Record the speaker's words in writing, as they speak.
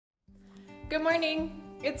Good morning.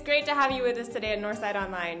 It's great to have you with us today at Northside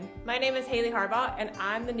Online. My name is Haley Harbaugh, and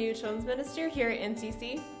I'm the new Children's Minister here at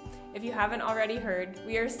NCC. If you haven't already heard,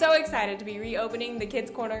 we are so excited to be reopening the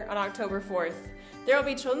Kids Corner on October 4th. There will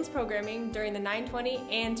be children's programming during the 9:20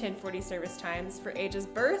 and 10:40 service times for ages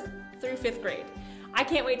birth through 5th grade. I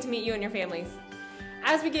can't wait to meet you and your families.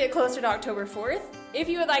 As we get closer to October 4th, if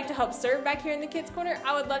you would like to help serve back here in the Kids Corner,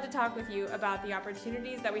 I would love to talk with you about the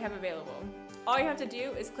opportunities that we have available. All you have to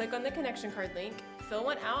do is click on the connection card link, fill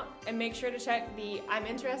one out, and make sure to check the I'm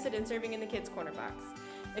interested in serving in the Kids Corner box.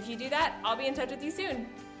 If you do that, I'll be in touch with you soon.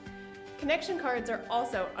 Connection cards are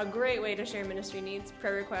also a great way to share ministry needs,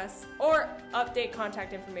 prayer requests, or update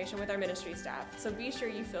contact information with our ministry staff, so be sure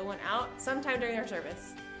you fill one out sometime during our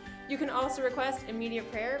service. You can also request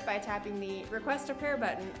immediate prayer by tapping the Request a Prayer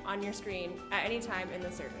button on your screen at any time in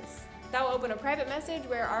the service. That will open a private message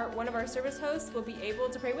where one of our service hosts will be able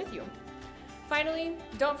to pray with you. Finally,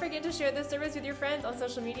 don't forget to share this service with your friends on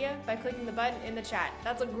social media by clicking the button in the chat.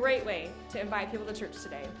 That's a great way to invite people to church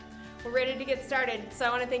today. We're ready to get started, so I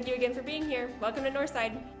want to thank you again for being here. Welcome to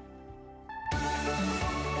Northside.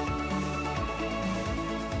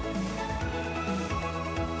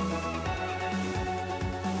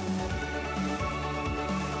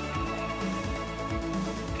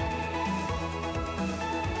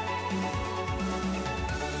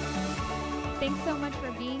 Thanks so much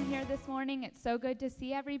for being here this morning. It's so good to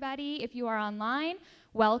see everybody. If you are online,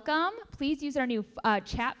 welcome. Please use our new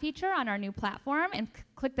chat feature on our new platform and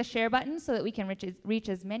click the share button so that we can reach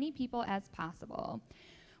as many people as possible.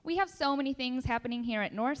 We have so many things happening here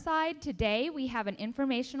at Northside. Today, we have an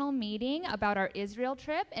informational meeting about our Israel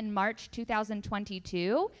trip in March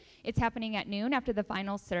 2022. It's happening at noon after the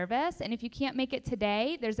final service. And if you can't make it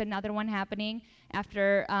today, there's another one happening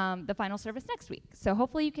after the final service next week. So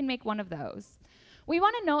hopefully you can make one of those. We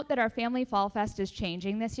want to note that our Family Fall Fest is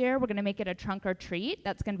changing this year. We're going to make it a trunk or treat.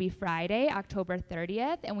 That's going to be Friday, October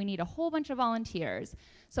 30th, and we need a whole bunch of volunteers.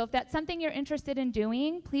 So if that's something you're interested in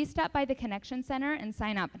doing, please stop by the Connection Center and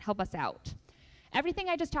sign up and help us out. Everything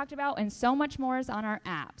I just talked about and so much more is on our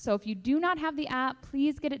app. So if you do not have the app,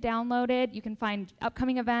 please get it downloaded. You can find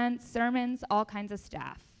upcoming events, sermons, all kinds of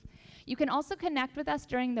stuff. You can also connect with us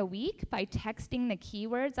during the week by texting the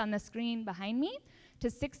keywords on the screen behind me to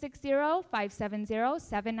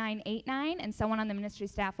 660-570-7989, and someone on the ministry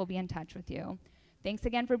staff will be in touch with you. Thanks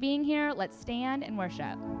again for being here. Let's stand and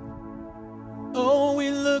worship. Oh, we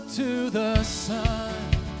look to the sun,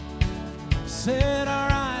 set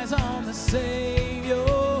our eyes on the Savior,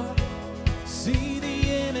 see the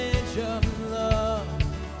image of love,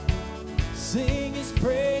 sing His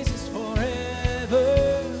praises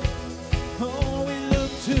forever. Oh, we look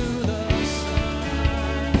to the sun.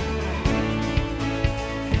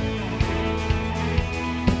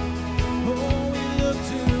 Oh, we look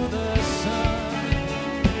to the sun.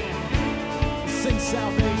 Sing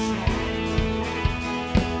salvation.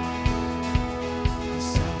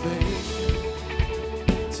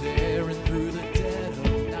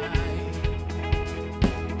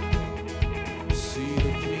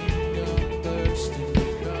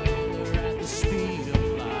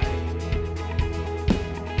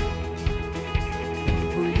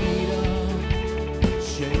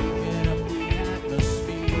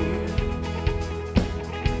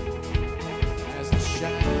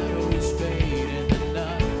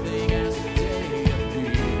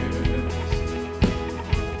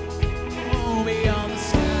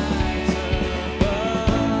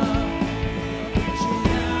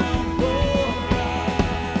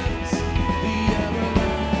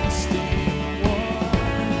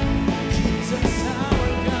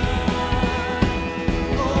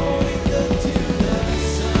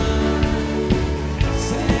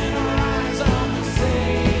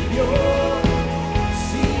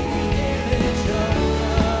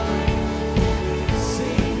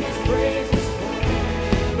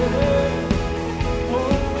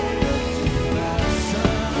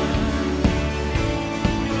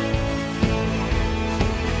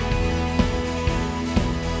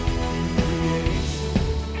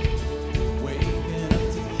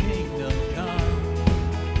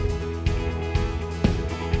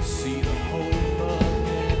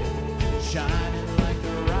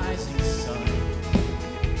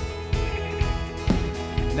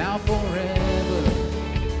 Now forever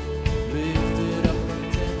lifted up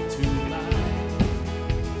from death to life.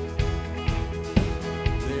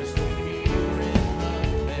 There's no fear in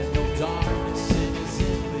love and no darkness in His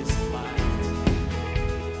endless light.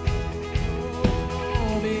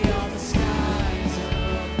 Oh, beyond the skies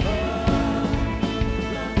above,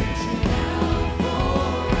 love reaching out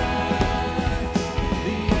for us,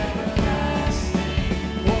 the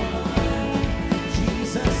everlasting one.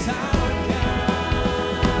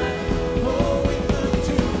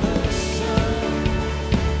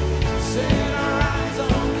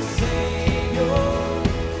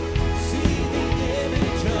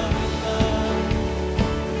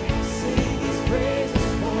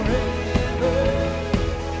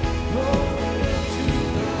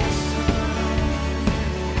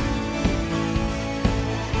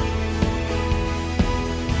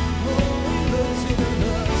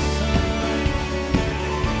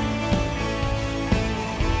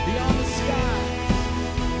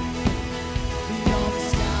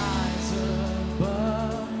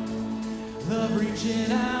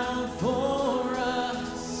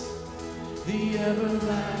 the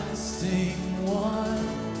everlasting one,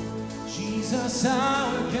 Jesus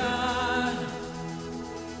our God,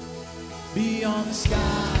 beyond the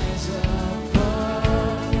skies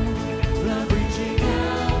above, love reaching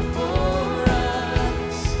out for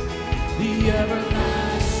us, the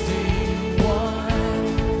everlasting one,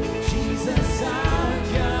 Jesus our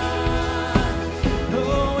God.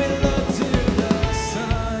 Oh, we look to the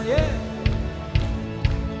sun, yeah.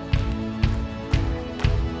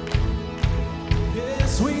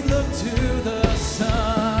 Yes, we look to the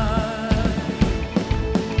sun.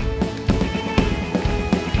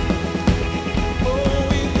 Oh,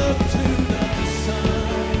 we look to the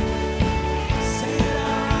sun. Set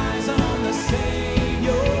our eyes on the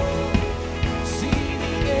Savior. See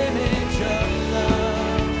the image of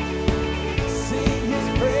love. Sing His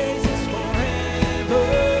praises forever.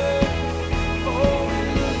 Oh, we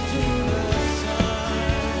look to the sun.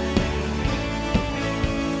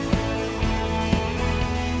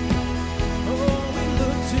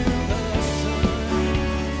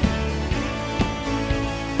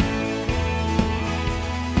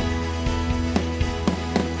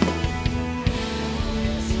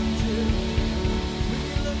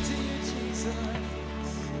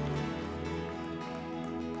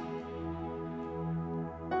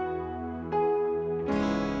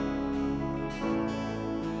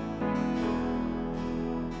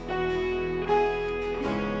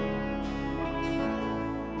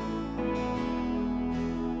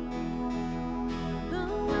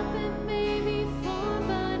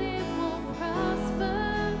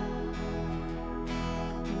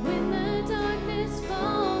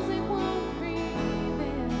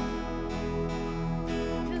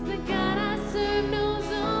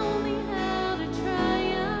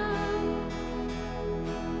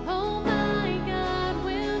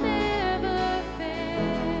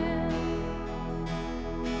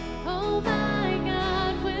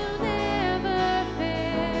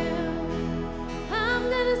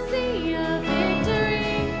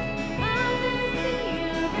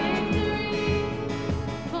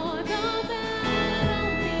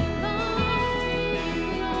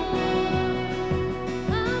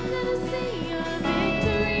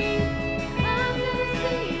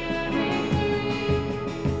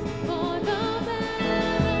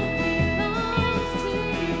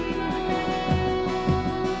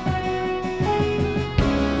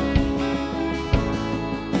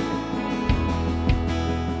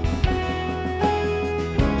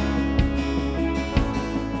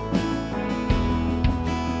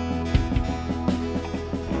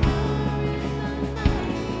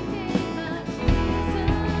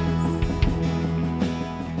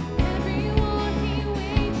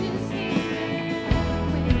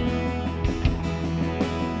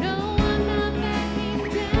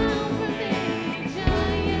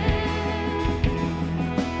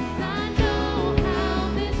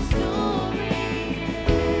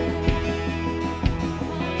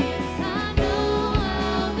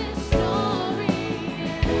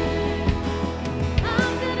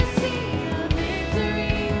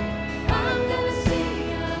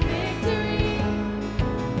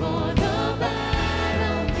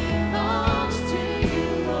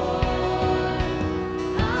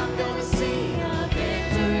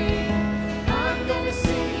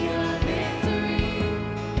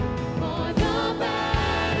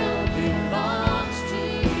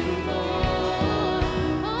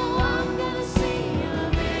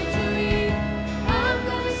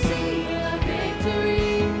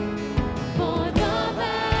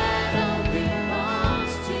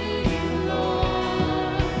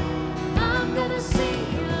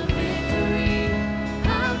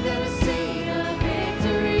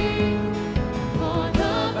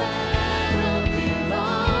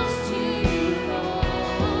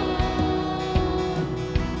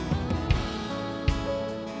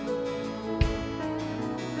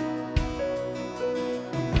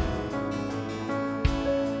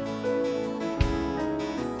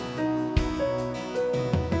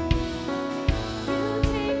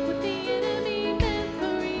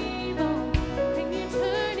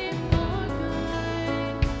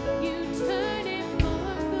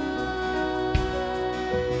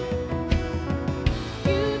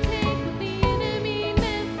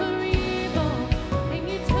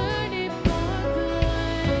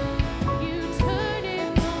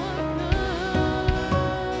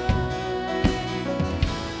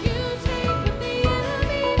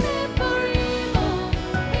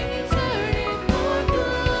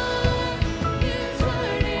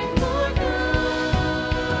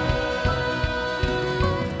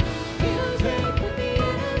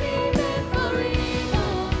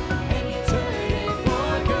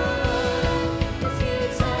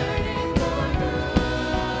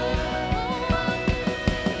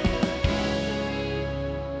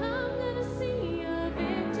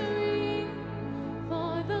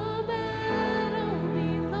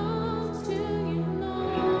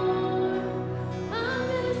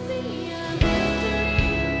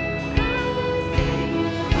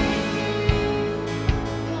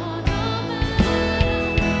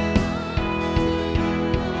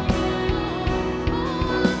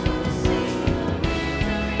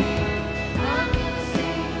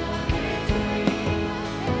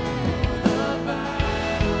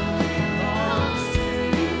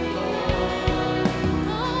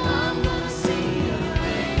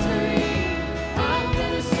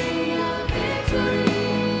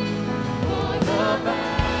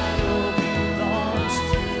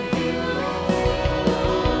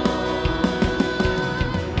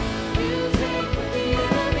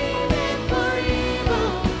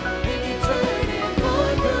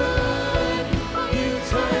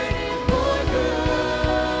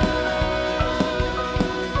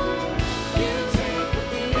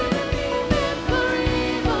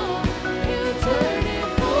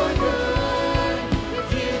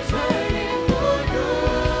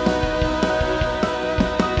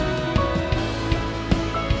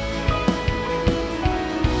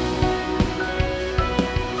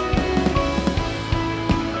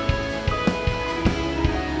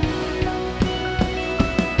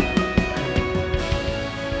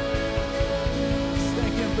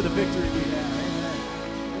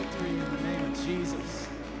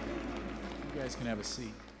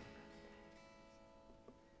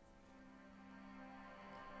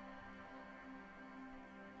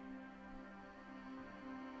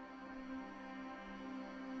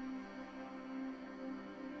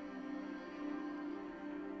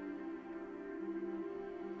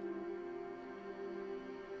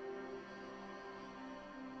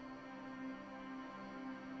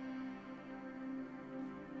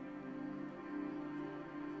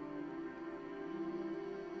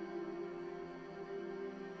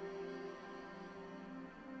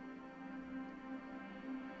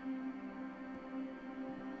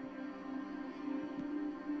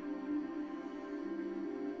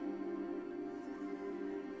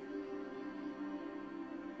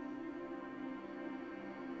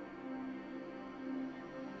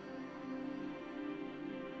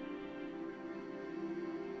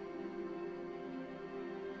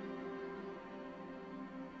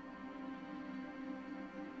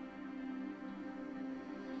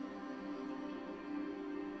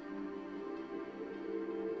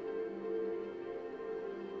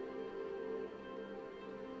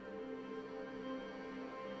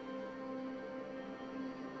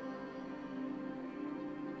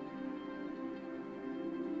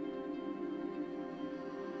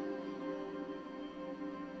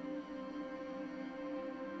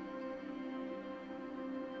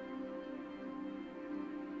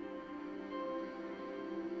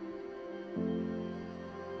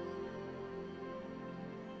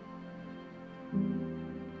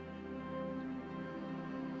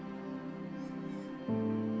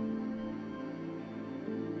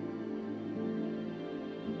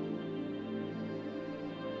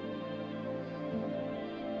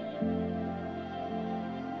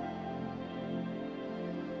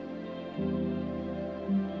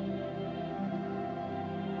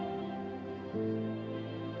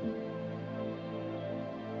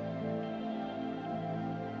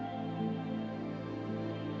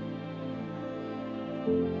 As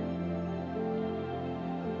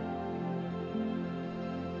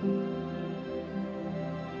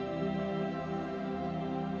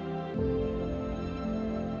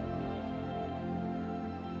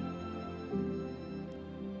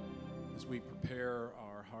we prepare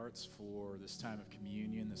our hearts for this time of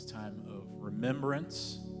communion, this time of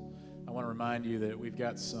remembrance, I want to remind you that we've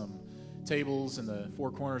got some tables in the four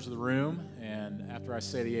corners of the room, and after I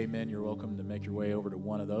say the amen, you're welcome to make your way over to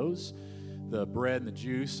one of those. The bread and the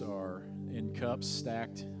juice are in cups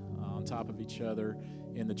stacked on top of each other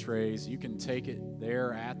in the trays. You can take it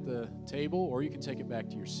there at the table, or you can take it back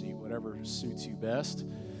to your seat, whatever suits you best.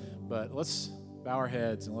 But let's bow our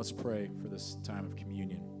heads and let's pray for this time of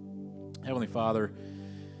communion. Heavenly Father,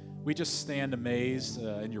 we just stand amazed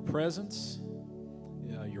in your presence,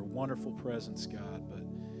 your wonderful presence, God, but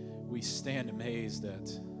we stand amazed at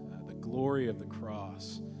the glory of the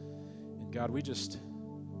cross. And God, we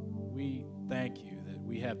thank you that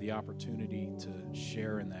we have the opportunity to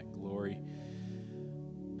share in that glory.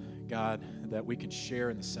 God, that we can share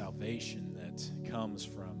in the salvation that comes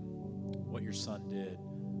from what your Son did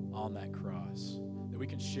on that cross, that we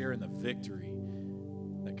can share in the victory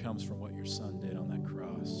that comes from what your Son did on that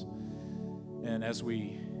cross. And as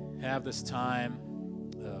we have this time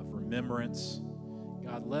of remembrance,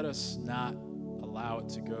 God, let us not allow it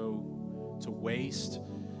to go to waste,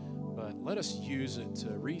 but let us use it to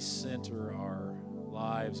recenter our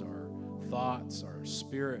lives, our thoughts, our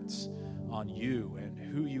spirits on you and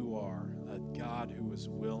who you are, a God who is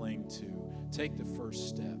willing to take the first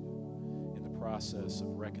step in the process of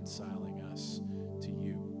reconciling us to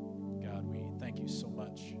you. God, we thank you so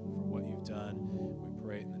much for what you've done. We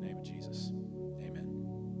pray in the name of Jesus. Amen.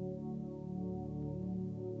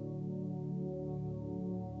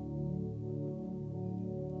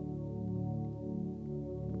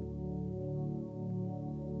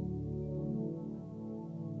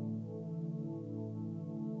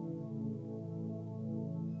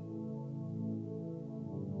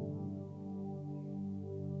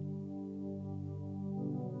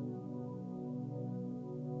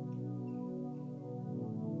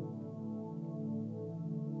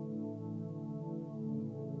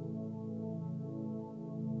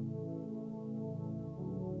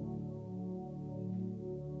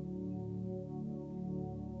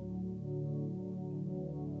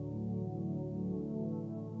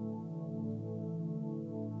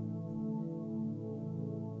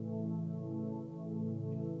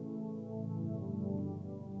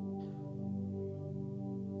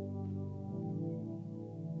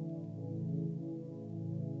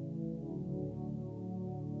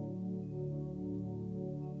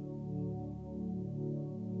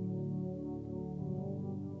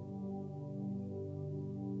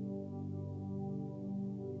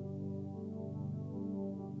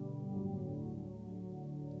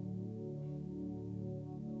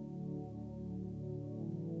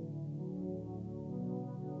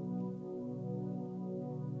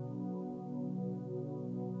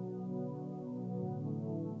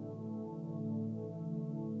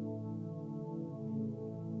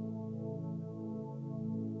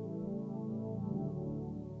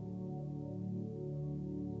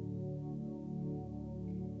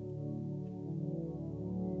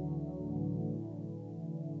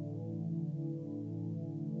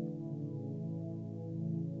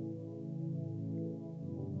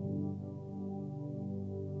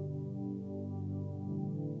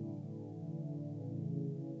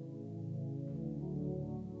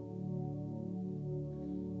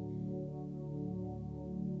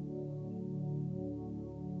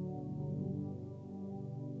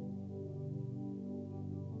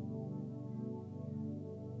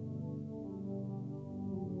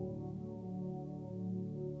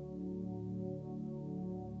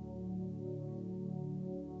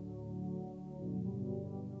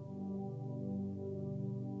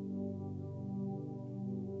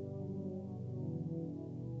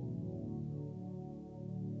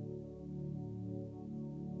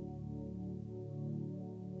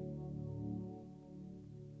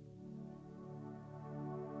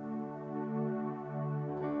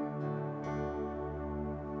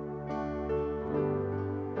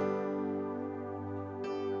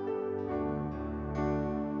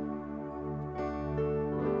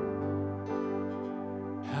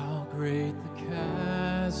 Great the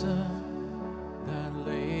chasm that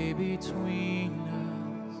lay between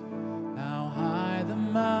us, how high the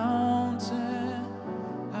mountain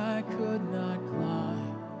I could not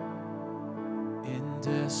climb. In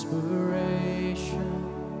desperation,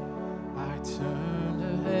 I turned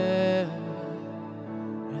to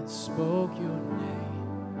heaven and spoke your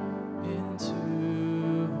name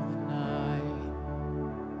into the night.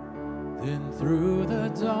 Then through the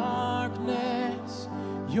darkness,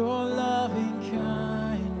 your loving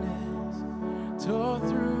kindness tore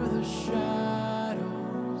through the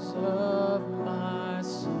shadows of my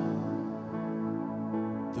soul.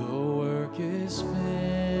 The work is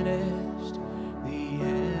finished, the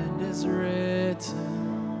end is written.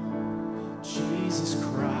 Jesus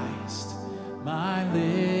Christ, my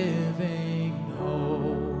living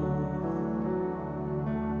hope.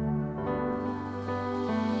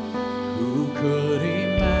 Who could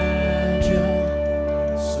imagine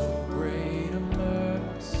so great a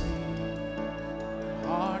mercy?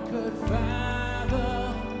 Heart could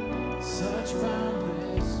fathom such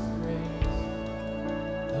boundless grace.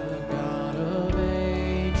 The God of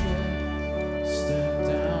ages stepped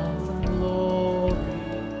down from glory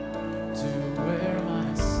to wear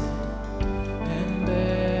my sin and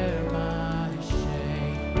bear my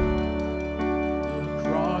shame. The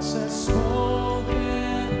cross has spoken,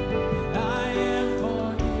 I am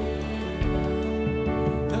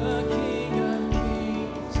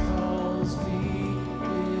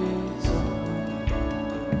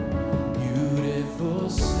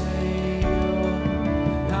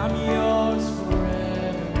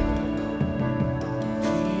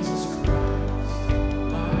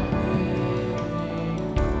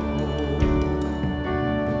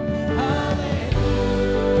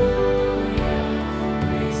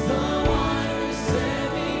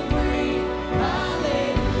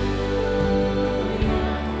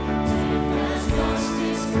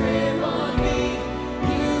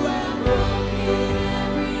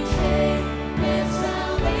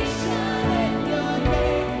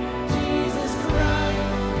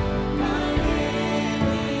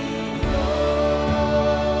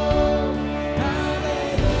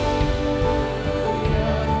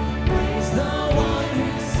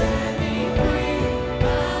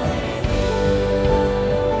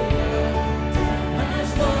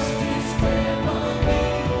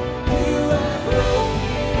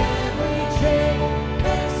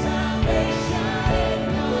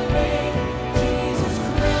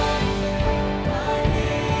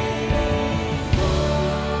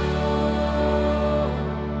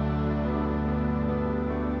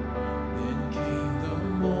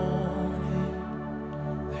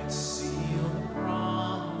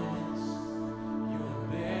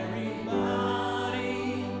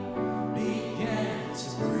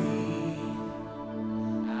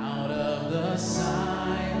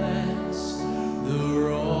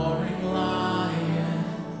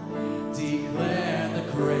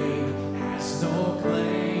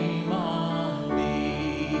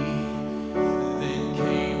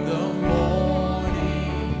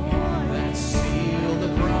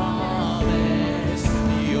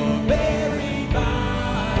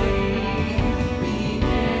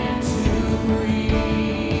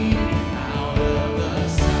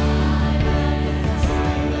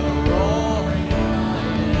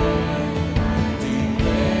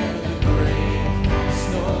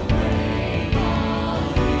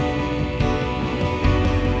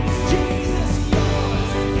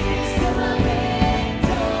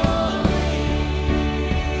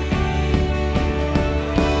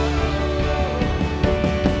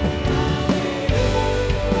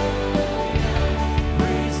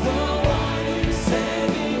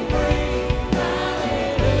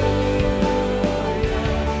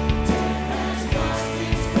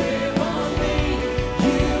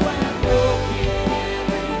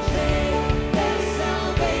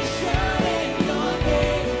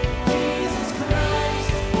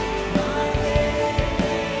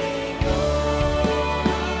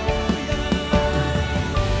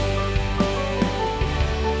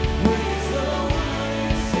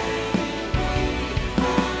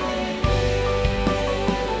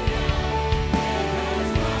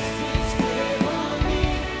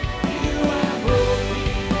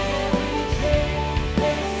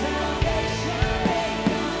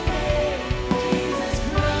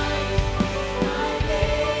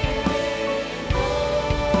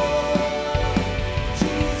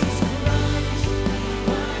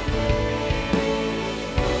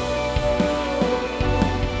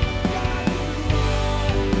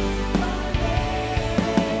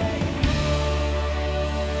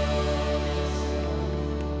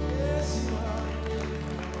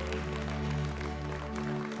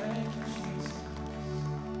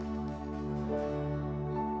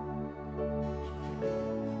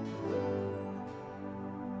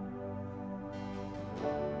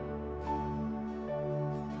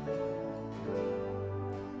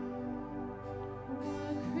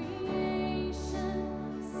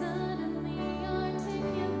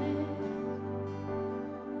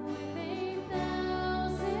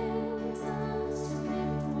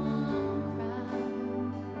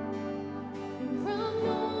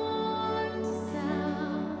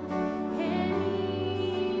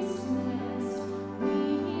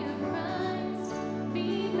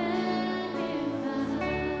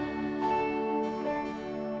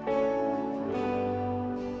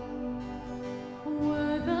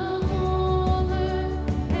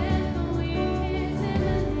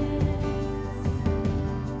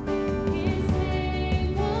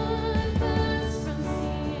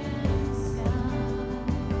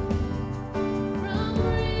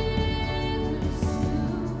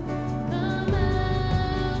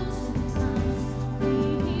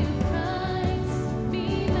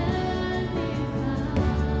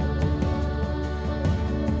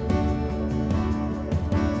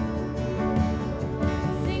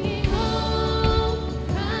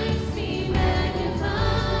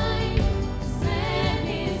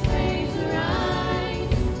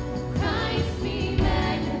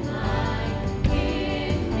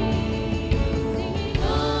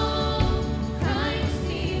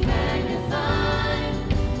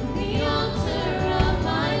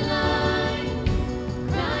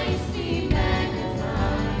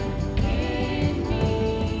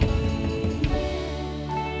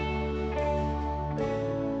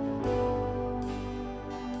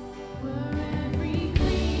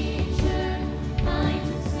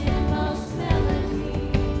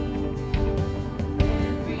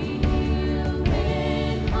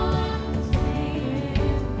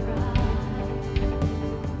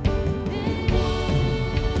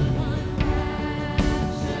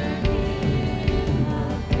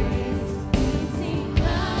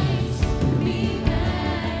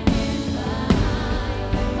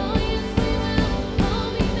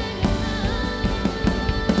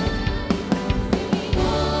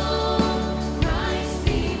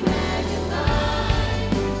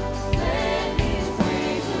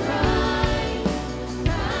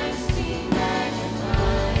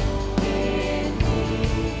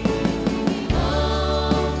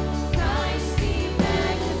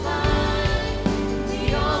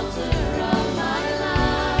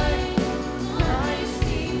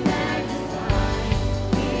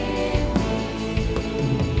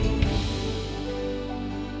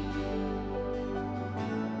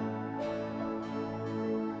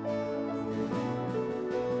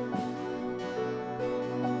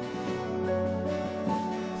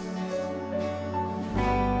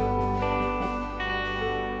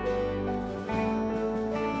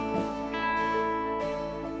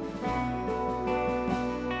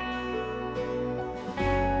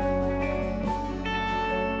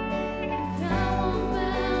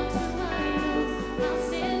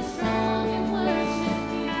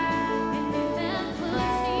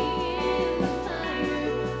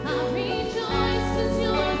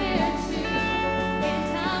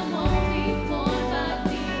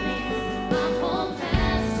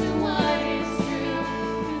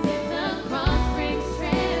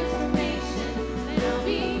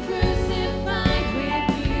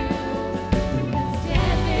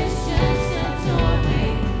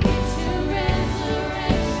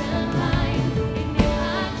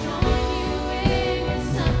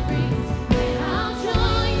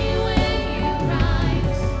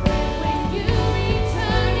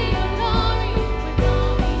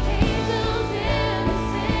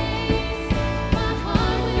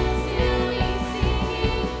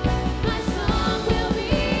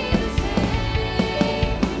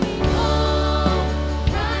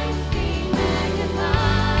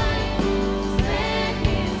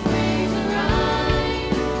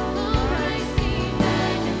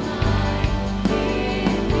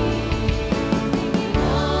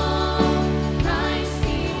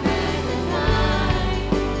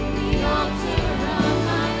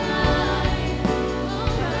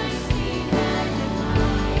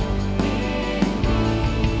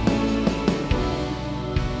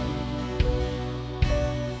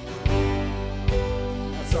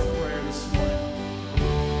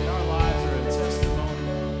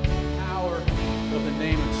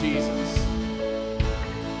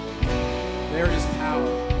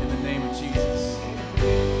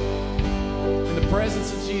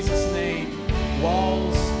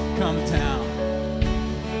come down.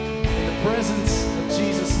 In the presence of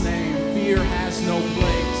Jesus' name, fear has no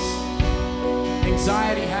place.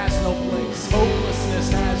 Anxiety has no place.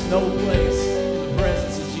 Hopelessness has no place in the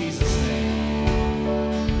presence of Jesus' name.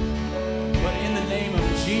 But in the name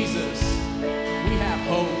of Jesus, we have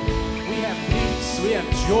hope. We have peace. We have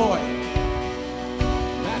joy.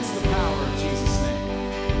 That's the power of Jesus' name.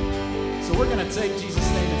 So we're going to take Jesus'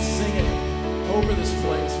 name and sing it over this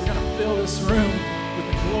place. We're going to fill this room with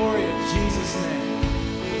the glory of Jesus' name.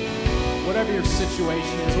 Whatever your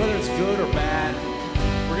situation is, whether it's good or bad,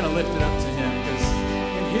 we're going to lift it up to him, because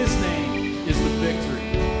in his name is the victory.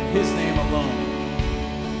 In his name alone.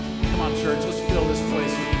 Come on, church, let's fill this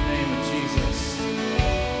place with the name of Jesus.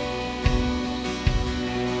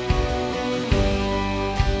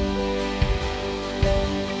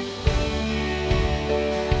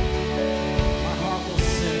 My heart will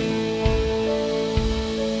sing.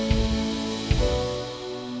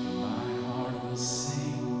 My heart will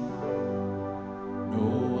sing. No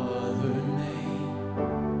other name.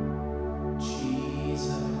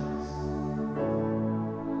 Jesus,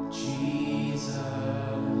 Jesus,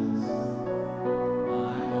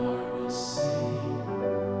 my heart will sing.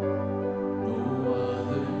 No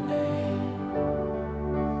other name.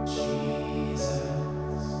 Jesus,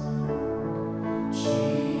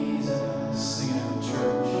 Jesus, sing it out,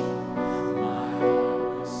 church. My heart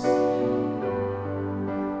will sing.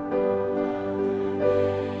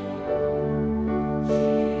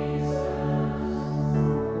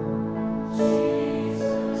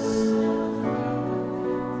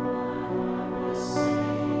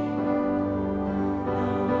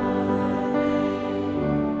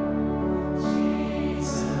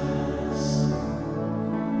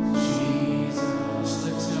 Jesus,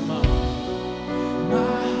 lift him up.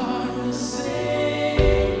 My heart will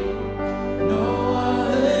sing. No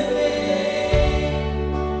other name.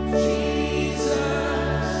 Jesus,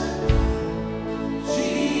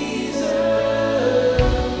 Jesus.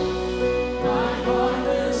 My heart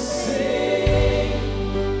will sing.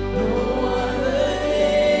 No other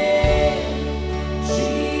name.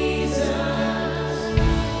 Jesus,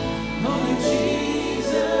 only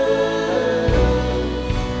Jesus.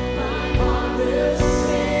 My heart will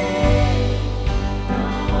sing. No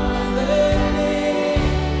other name.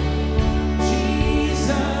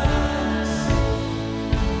 Jesus,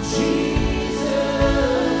 Jesus.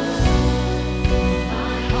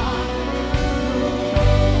 My heart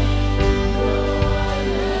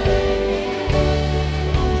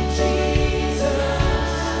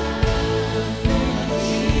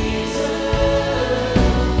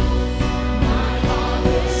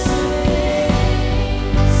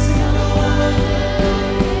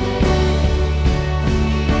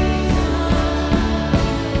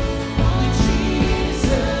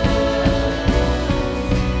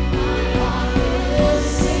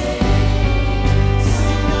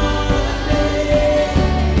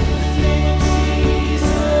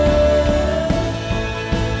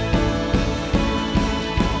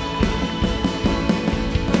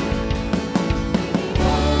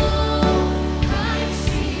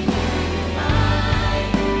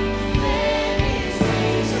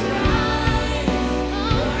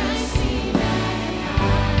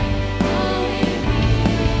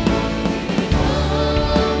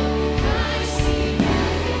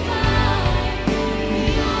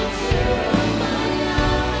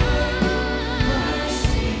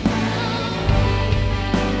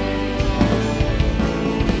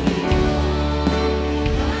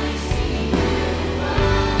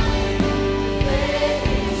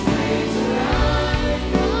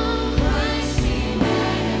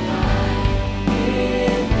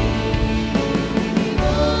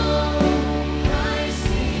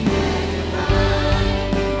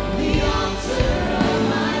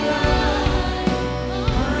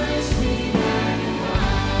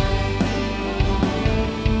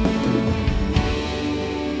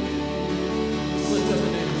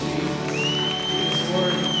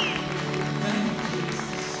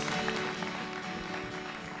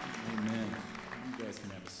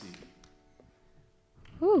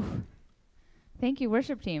Thank you,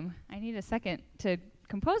 worship team. I need a second to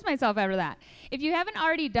compose myself after that. If you haven't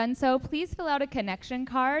already done so, please fill out a connection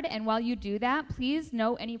card. And while you do that, please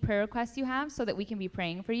note any prayer requests you have so that we can be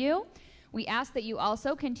praying for you. We ask that you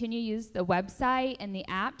also continue to use the website and the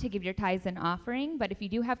app to give your tithes and offering. But if you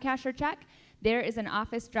do have cash or check, there is an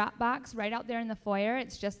office drop box right out there in the foyer.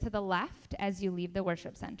 It's just to the left as you leave the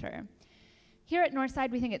worship center. Here at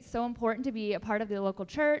Northside, we think it's so important to be a part of the local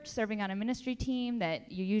church, serving on a ministry team that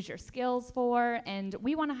you use your skills for. And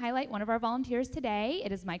we want to highlight one of our volunteers today.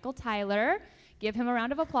 It is Michael Tyler. Give him a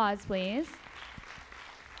round of applause, please.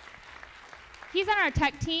 He's on our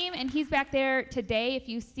tech team, and he's back there today. If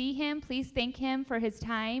you see him, please thank him for his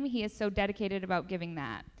time. He is so dedicated about giving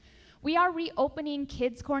that. We are reopening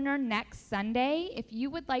Kids Corner next Sunday. If you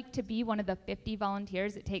would like to be one of the 50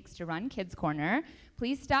 volunteers it takes to run Kids Corner,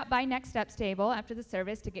 please stop by Next Steps table after the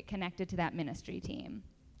service to get connected to that ministry team.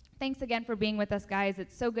 Thanks again for being with us, guys.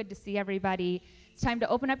 It's so good to see everybody. It's time to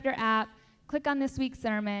open up your app, click on this week's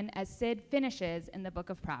sermon as Sid finishes in the book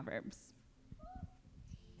of Proverbs.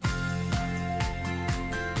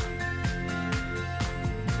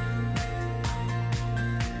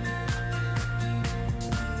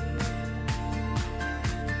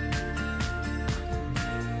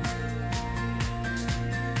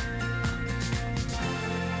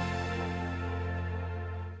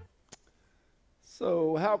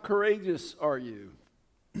 So how courageous are you?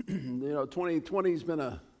 2020 has been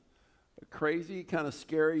a crazy, kind of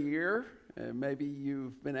scary year, and maybe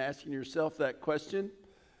you've been asking yourself that question.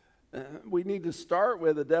 We need to start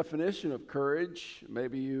with a definition of courage.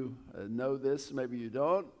 Maybe you know this, maybe you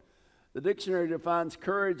don't. The dictionary defines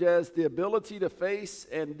courage as the ability to face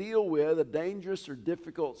and deal with a dangerous or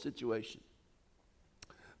difficult situation.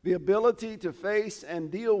 The ability to face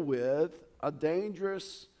and deal with a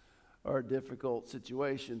dangerous or difficult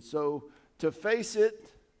situation. So to face it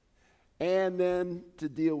and then to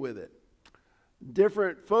deal with it.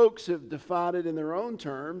 Different folks have defined it in their own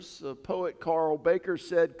terms. The poet Carl Baker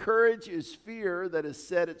said, courage is fear that has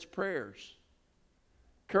said its prayers.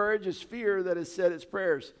 Courage is fear that has said its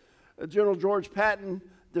prayers. General George Patton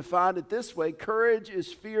defined it this way: courage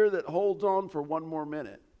is fear that holds on for one more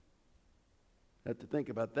minute. I have to think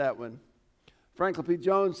about that one. Franklin P.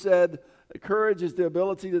 Jones said, courage is the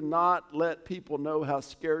ability to not let people know how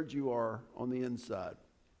scared you are on the inside.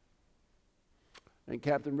 And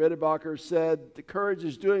Captain Ridebacher said, the courage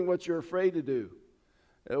is doing what you're afraid to do.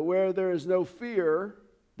 Where there is no fear,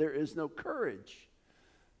 there is no courage.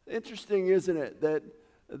 Interesting, isn't it, that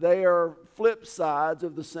they are flip sides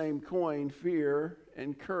of the same coin, fear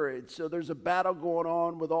and courage. So there's a battle going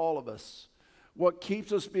on with all of us. What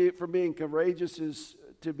keeps us from being courageous is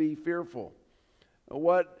to be fearful.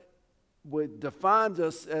 What defines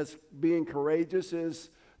us as being courageous is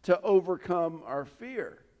to overcome our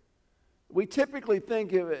fear. We typically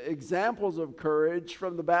think of examples of courage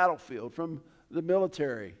from the battlefield, from the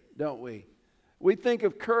military, don't we? We think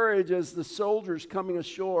of courage as the soldiers coming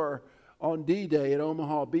ashore on D-Day at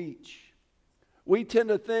Omaha Beach. We tend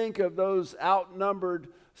to think of those outnumbered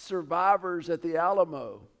survivors at the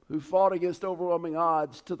Alamo who fought against overwhelming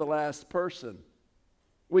odds to the last person.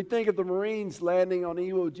 We think of the Marines landing on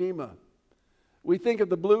Iwo Jima. We think of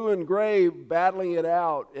the blue and gray battling it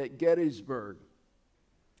out at Gettysburg.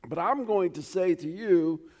 But I'm going to say to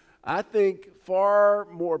you, I think far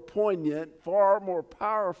more poignant, far more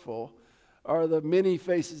powerful are the many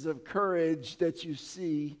faces of courage that you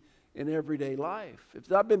see in everyday life.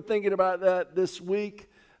 If I've been thinking about that this week,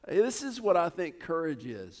 this is what I think courage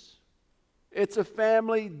is. It's a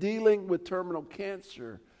family dealing with terminal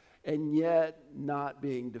cancer and yet not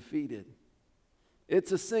being defeated.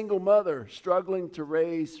 It's a single mother struggling to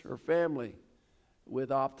raise her family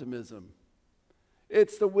with optimism.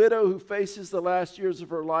 It's the widow who faces the last years of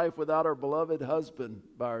her life without her beloved husband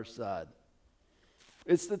by her side.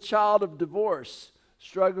 It's the child of divorce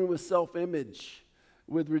struggling with self-image,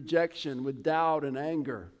 with rejection, with doubt and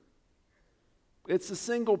anger. It's the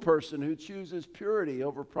single person who chooses purity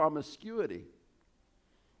over promiscuity.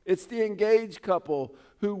 It's the engaged couple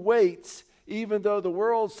who waits even though the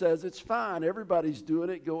world says it's fine, everybody's doing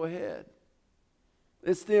it, go ahead.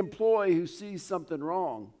 It's the employee who sees something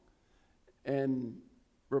wrong and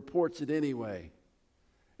reports it anyway.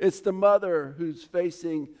 It's the mother who's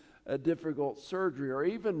facing a difficult surgery, or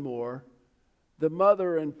even more, the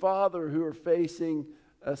mother and father who are facing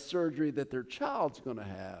a surgery that their child's going to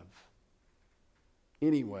have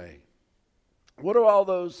anyway. What do all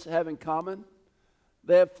those have in common?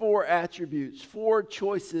 They have 4 attributes, 4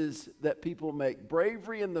 choices that people make.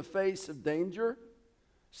 Bravery in the face of danger,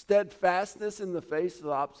 steadfastness in the face of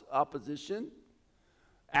opposition,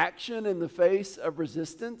 action in the face of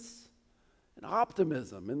resistance, and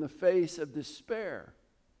optimism in the face of despair.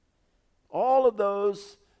 All of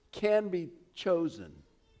those can be chosen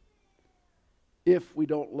if we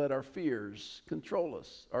don't let our fears control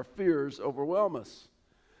us, our fears overwhelm us.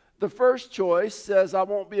 The first choice says, I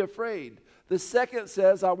won't be afraid. The second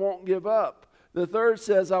says, I won't give up. The third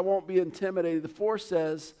says, I won't be intimidated. The fourth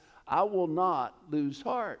says, I will not lose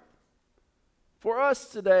heart. For us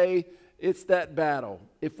today, it's that battle.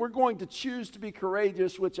 If we're going to choose to be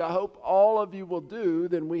courageous, which I hope all of you will do,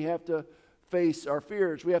 then we have to face our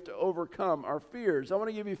fears. We have to overcome our fears. I want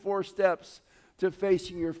to give you 4 steps to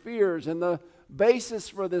facing your fears. And the basis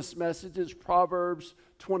for this message is Proverbs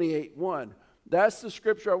 28:1. That's the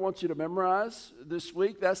scripture I want you to memorize this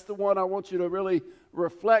week. That's the one I want you to really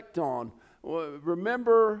reflect on.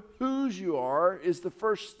 Remember whose you are is the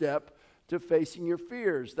first step to facing your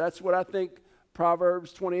fears. That's what I think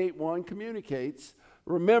Proverbs 28:1 communicates.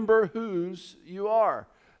 Remember whose you are.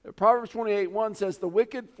 Proverbs 28:1 says, "The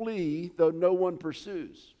wicked flee, though no one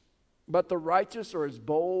pursues, but the righteous are as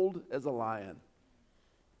bold as a lion."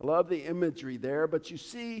 I love the imagery there, but you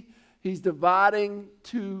see, he's dividing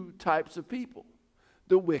two types of people,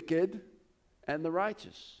 the wicked and the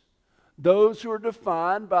righteous. Those who are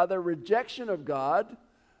defined by their rejection of God,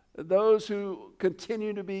 those who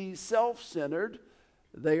continue to be self-centered,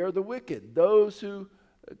 they are the wicked. Those who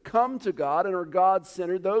come to God and are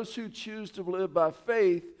God-centered, those who choose to live by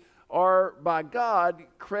faith, are by God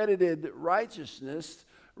credited righteousness.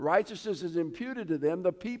 Righteousness is imputed to them.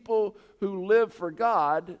 The people who live for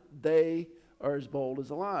God, they are as bold as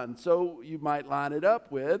a lion. So you might line it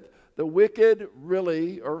up with the wicked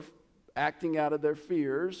really are acting out of their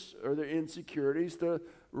fears or their insecurities. The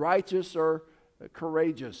righteous are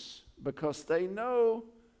courageous because they know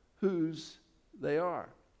whose they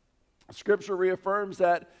are. Scripture reaffirms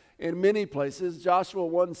that in many places. Joshua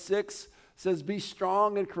 1:6 says, "Be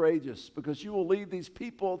strong and courageous, because you will lead these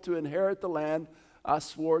people to inherit the land I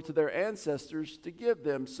swore to their ancestors to give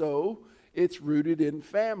them." So it's rooted in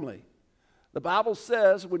family. The Bible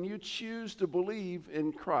says when you choose to believe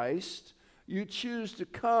in Christ, you choose to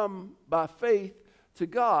come by faith to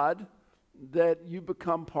God, that you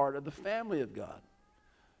become part of the family of God.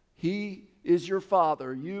 He is your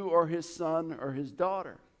father. You are his son or his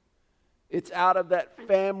daughter. It's out of that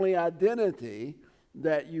family identity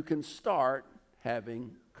that you can start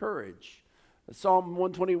having courage. Psalm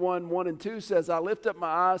 121:1-2 says, "I lift up my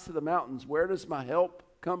eyes to the mountains. Where does my help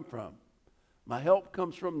come from? My help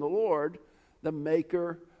comes from the Lord, the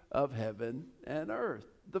maker of heaven and earth."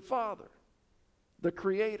 The Father, the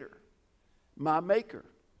Creator, my maker.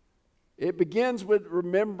 It begins with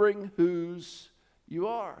remembering whose you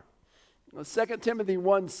are. 2 Timothy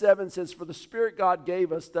 1:7 says, "For the Spirit God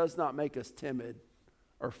gave us does not make us timid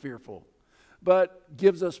or fearful, but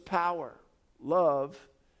gives us power, love,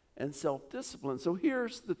 and self-discipline." So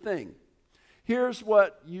here's the thing. Here's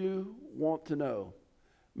what you want to know.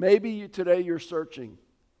 Maybe today you're searching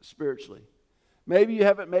spiritually. Maybe you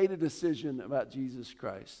haven't made a decision about Jesus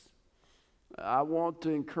Christ. I want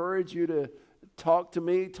to encourage you to talk to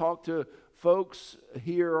me, talk to folks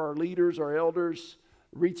here, our leaders, our elders.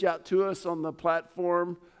 Reach out to us on the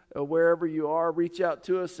platform, wherever you are. Reach out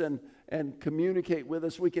to us and communicate with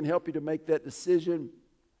us. We can help you to make that decision.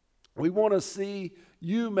 We want to see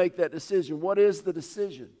you make that decision. What is the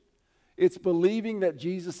decision? It's believing that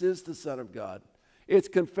Jesus is the Son of God. It's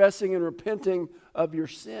confessing and repenting of your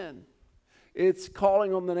sin. It's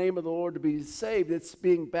calling on the name of the Lord to be saved. It's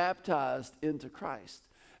being baptized into Christ.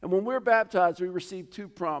 And when we're baptized, we receive two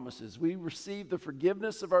promises. We receive the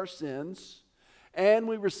forgiveness of our sins, and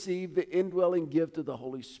we receive the indwelling gift of the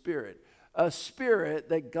Holy Spirit. A spirit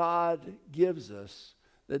that God gives us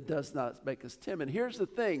that does not make us timid. Here's the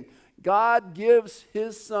thing. God gives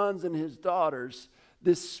his sons and his daughters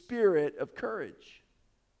this spirit of courage,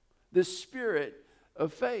 this spirit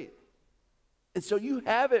of faith. And so you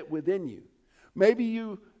have it within you. Maybe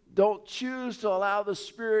you don't choose to allow the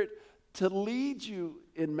Spirit to lead you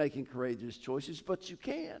in making courageous choices, but you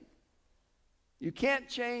can. You can't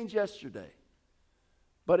change yesterday.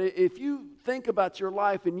 But if you think about your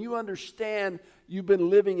life and you understand you've been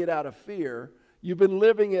living it out of fear, you've been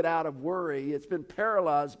living it out of worry, it's been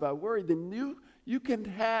paralyzed by worry, then you can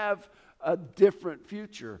have a different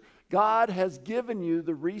future. God has given you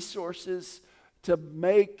the resources to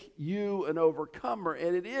make you an overcomer,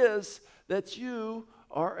 and it is that you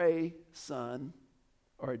are a son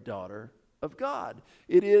or a daughter of God.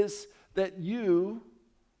 It is that you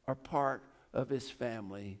are part of his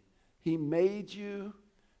family. He made you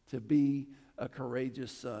to be a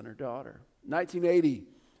courageous son or daughter. 1980,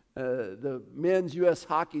 the men's U.S.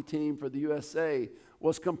 hockey team for the USA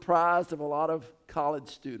was comprised of a lot of college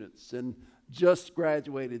students and just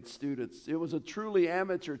graduated students. It was a truly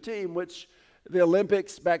amateur team, which the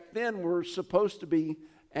Olympics back then were supposed to be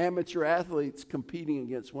amateur athletes competing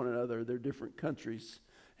against one another. They're different countries.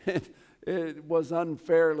 It was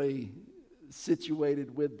unfairly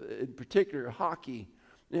situated with, in particular, hockey.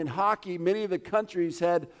 In hockey, many of the countries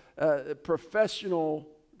had professional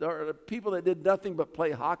people that did nothing but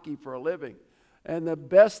play hockey for a living. And the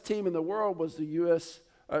best team in the world was the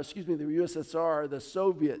USSR, the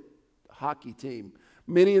Soviet hockey team.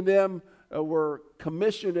 Many of them were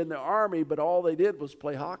commissioned in the army, but all they did was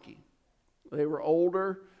play hockey. They were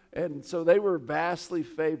older, and so they were vastly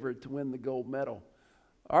favored to win the gold medal.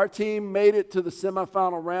 Our team made it to the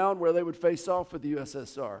semifinal round where they would face off with the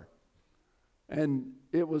USSR. And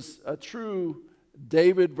it was a true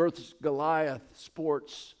David versus Goliath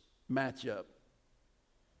sports matchup.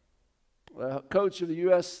 The coach of the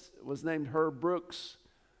U.S. was named Herb Brooks.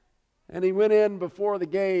 And he went in before the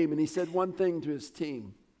game and he said one thing to his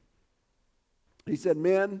team. He said,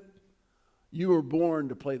 "Men, you were born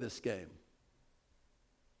to play this game."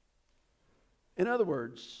 In other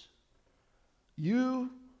words, you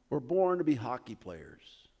were born to be hockey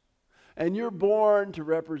players. And you're born to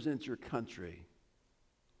represent your country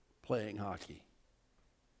playing hockey.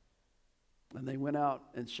 And they went out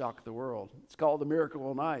and shocked the world. It's called the Miracle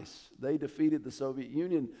on Ice. They defeated the Soviet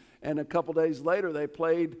Union. And a couple days later, they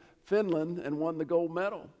played Finland and won the gold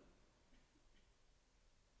medal.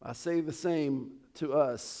 I say the same to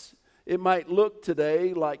us. It might look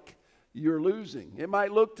today like you're losing. It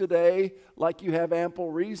might look today like you have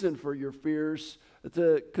ample reason for your fears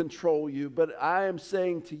to control you. But I am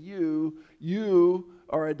saying to you, you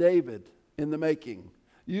are a David in the making.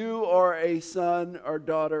 You are a son or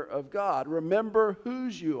daughter of God. Remember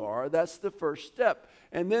whose you are. That's the first step.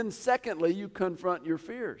 And then secondly, you confront your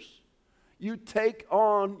fears. You take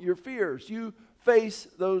on your fears. You face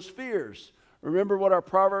those fears. Remember what our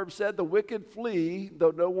proverb said, the wicked flee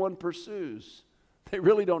though no one pursues. They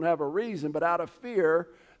really don't have a reason, but out of fear,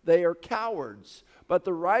 they are cowards. But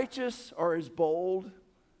the righteous are as bold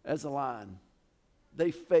as a lion.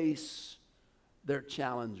 They face their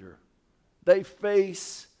challenger. They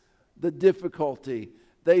face the difficulty.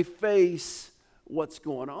 They face what's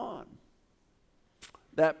going on.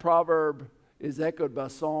 That proverb is echoed by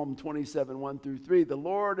Psalm 27, 1 through 3. The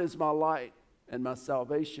Lord is my light and my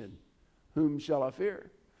salvation. Whom shall I fear?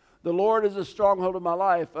 The Lord is a stronghold of my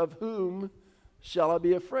life. Of whom shall I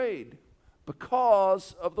be afraid?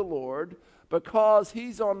 Because of the Lord, because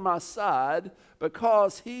He's on my side,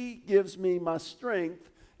 because He gives me my strength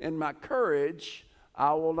and my courage,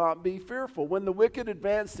 I will not be fearful. When the wicked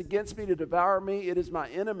advance against me to devour me, it is my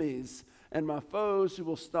enemies and my foes who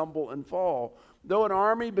will stumble and fall. Though an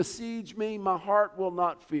army besiege me, my heart will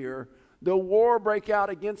not fear. Though war break out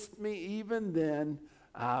against me, even then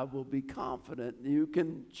I will be confident. You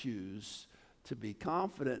can choose to be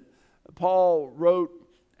confident. Paul wrote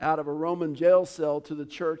out of a Roman jail cell to the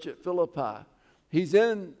church at Philippi. He's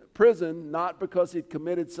in prison not because he'd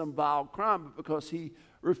committed some vile crime, but because he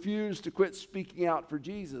refused to quit speaking out for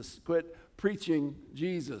Jesus, quit preaching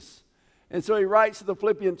Jesus. And so he writes to the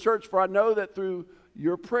Philippian church, "For I know that through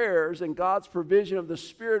your prayers and God's provision of the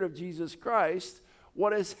Spirit of Jesus Christ,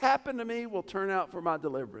 what has happened to me will turn out for my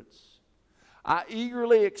deliverance. I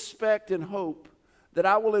eagerly expect and hope that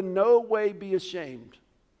I will in no way be ashamed,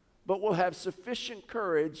 but will have sufficient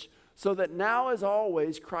courage so that now as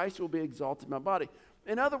always Christ will be exalted in my body."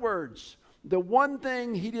 In other words, the one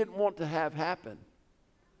thing he didn't want to have happen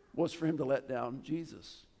was for him to let down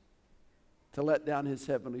Jesus, to let down his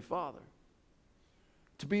heavenly Father,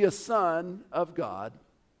 to be a son of God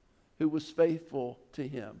who was faithful to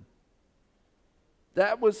him.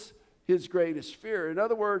 That was his greatest fear. In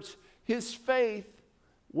other words, his faith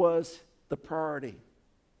was the priority.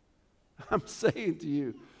 I'm saying to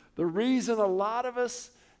you, the reason a lot of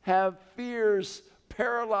us have fears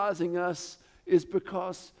paralyzing us is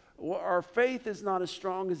because our faith is not as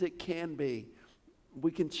strong as it can be.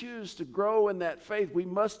 We can choose to grow in that faith. We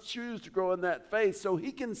must choose to grow in that faith. So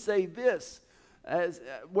he can say this, as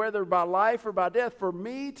whether by life or by death, for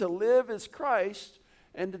me to live is Christ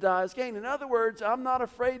and to die is gain. In other words, I'm not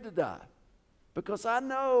afraid to die because I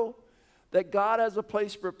know that God has a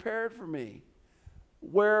place prepared for me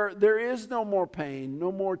where there is no more pain,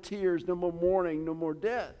 no more tears, no more mourning, no more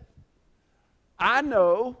death. I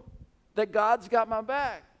know that God's got my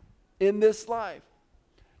back in this life.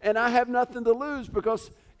 And I have nothing to lose because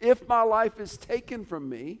if my life is taken from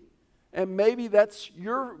me, and maybe that's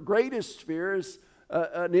your greatest fear is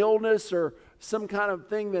an illness or some kind of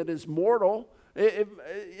thing that is mortal,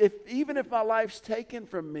 even if my life's taken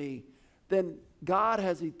from me, then God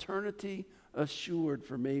has eternity assured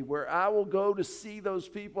for me where I will go to see those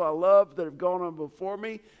people I love that have gone on before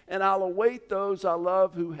me, and I'll await those I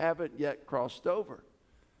love who haven't yet crossed over.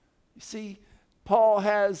 You see, Paul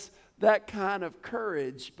has that kind of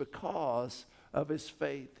courage because of his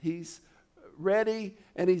faith. He's ready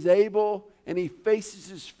and he's able and he faces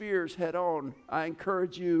his fears head on. I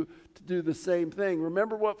encourage you to do the same thing.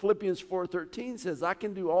 Remember what Philippians 4:13 says, I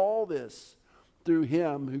can do all this through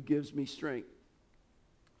him who gives me strength.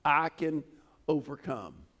 I can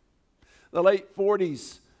overcome. The late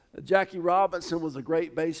 40s, Jackie Robinson was a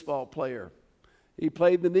great baseball player. He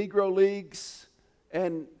played the Negro Leagues,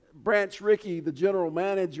 and Branch Rickey, the general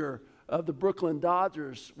manager of the Brooklyn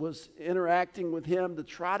Dodgers, was interacting with him to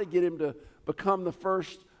try to get him to become the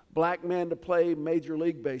first black man to play Major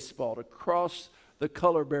League Baseball, to cross the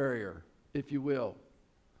color barrier, if you will.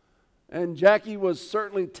 And Jackie was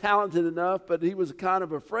certainly talented enough, but he was kind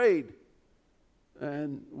of afraid,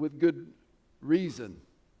 and with good reason.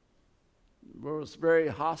 There was very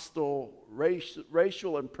hostile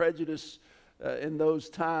racial and prejudice in those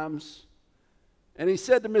times. And he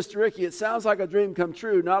said to Mr. Rickey, "It sounds like a dream come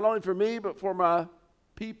true, not only for me, but for my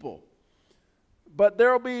people. But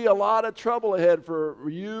there will be a lot of trouble ahead for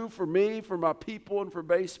you, for me, for my people, and for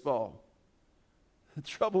baseball."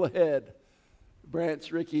 Trouble ahead.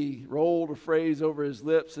 Branch Rickey rolled a phrase over his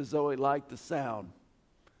lips as though he liked the sound.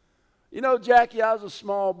 You know, Jackie, I was a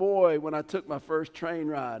small boy when I took my first train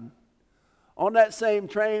ride. On that same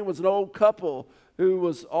train was an old couple who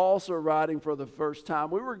was also riding for the first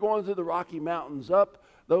time. We were going through the Rocky Mountains, up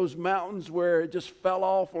those mountains where it just fell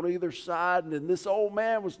off on either side, and this old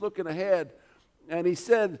man was looking ahead, and he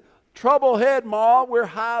said, "Trouble ahead, Ma. We're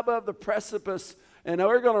high above the precipice, and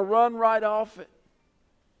we're going to run right off it."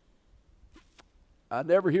 "I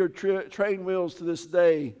never hear train wheels to this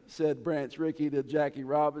day," said Branch Rickey to Jackie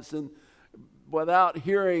Robinson, without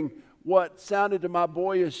hearing what sounded to my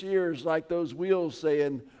boyish ears like those wheels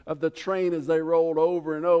saying of the train as they rolled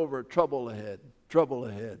over and over, "Trouble ahead, trouble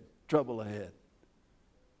ahead, trouble ahead."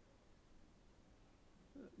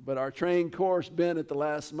 But our train course bent at the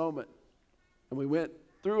last moment, and we went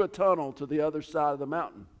through a tunnel to the other side of the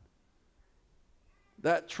mountain.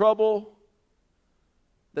 That trouble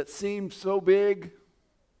that seemed so big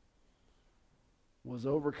was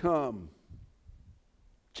overcome.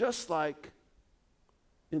 Just like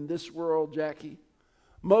in this world, Jackie,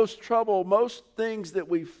 most trouble, most things that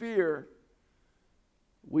we fear,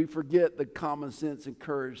 we forget the common sense and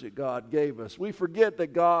courage that God gave us. We forget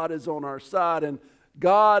that God is on our side, and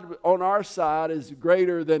God on our side is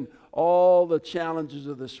greater than all the challenges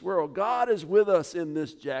of this world. God is with us in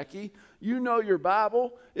this, Jackie. You know your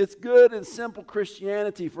Bible. It's good and simple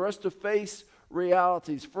Christianity for us to face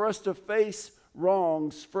realities, for us to face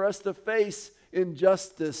wrongs, for us to face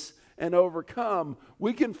injustice and overcome.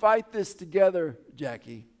 We can fight this together,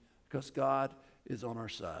 Jackie, because God is on our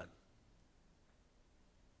side.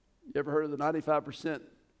 You ever heard of the 95%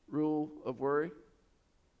 rule of worry?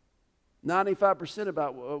 95%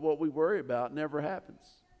 about what we worry about never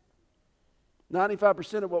happens.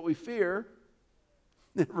 95% of what we fear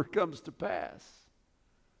never comes to pass.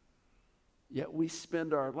 Yet we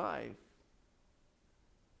spend our life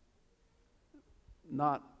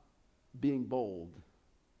not being bold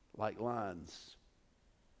like lions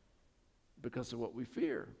because of what we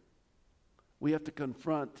fear. We have to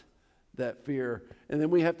confront that fear, and then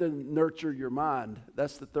we have to nurture your mind.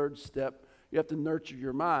 That's the third step. You have to nurture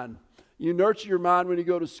your mind. You nurture your mind when you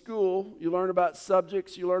go to school. You learn about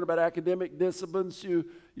subjects. You learn about academic disciplines. You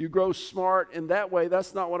grow smart in that way.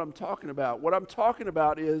 That's not what I'm talking about. What I'm talking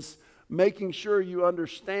about is making sure you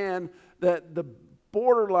understand that the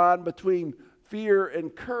borderline between fear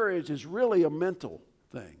and courage is really a mental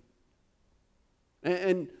thing.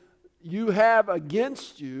 And you have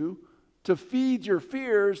against you to feed your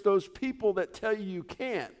fears those people that tell you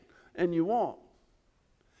can't and you won't.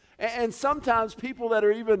 And sometimes people that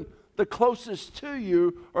are even the closest to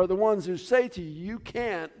you are the ones who say to you, you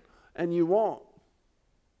can't and you won't.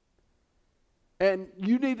 And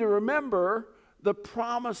you need to remember the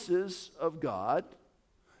promises of God.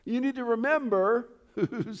 You need to remember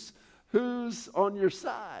who's on your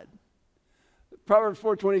side. Proverbs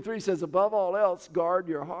 4:23 says, above all else, guard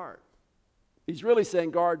your heart. He's really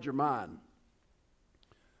saying guard your mind.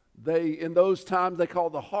 In those times, they call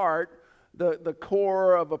the heart the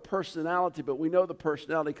core of a personality, but we know the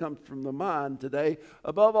personality comes from the mind today.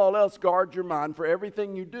 Above all else, guard your mind, for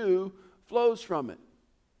everything you do flows from it.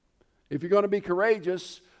 If you're going to be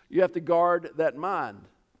courageous, you have to guard that mind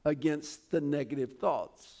against the negative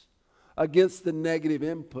thoughts, against the negative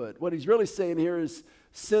input. What he's really saying here is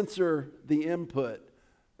censor the input.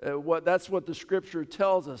 That's what the scripture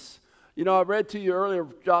tells us. You know, I read to you earlier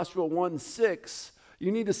Joshua 1:6.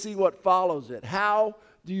 You need to see what follows it. How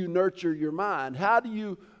do you nurture your mind? How do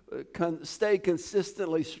you stay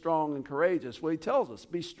consistently strong and courageous? Well, he tells us,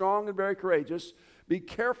 be strong and very courageous. Be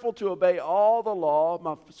careful to obey all the law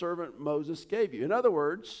my servant Moses gave you. In other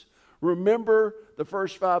words, remember the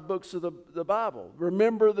first 5 books of the Bible.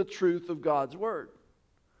 Remember the truth of God's word.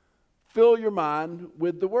 Fill your mind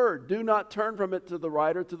with the word. Do not turn from it to the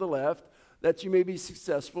right or to the left, that you may be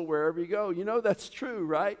successful wherever you go. You know that's true,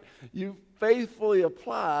 right? You faithfully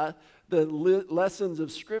apply the lessons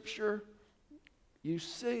of Scripture, you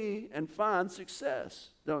see and find success,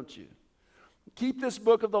 don't you? Keep this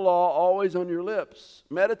book of the law always on your lips.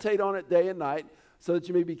 Meditate on it day and night so that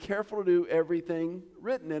you may be careful to do everything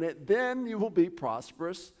written in it. Then you will be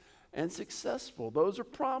prosperous and successful. Those are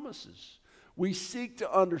promises. We seek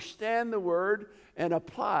to understand the word and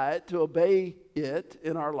apply it, to obey it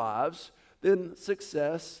in our lives. Then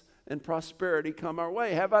success and prosperity come our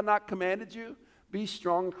way. Have I not commanded you? Be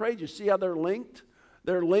strong and courageous. See how they're linked?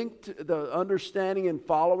 They're linked. The understanding and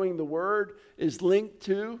following the word is linked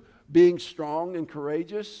to being strong and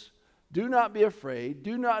courageous. Do not be afraid.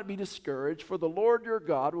 Do not be discouraged, for the Lord your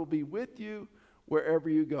God will be with you wherever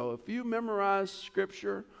you go. If you memorize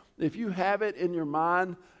Scripture, if you have it in your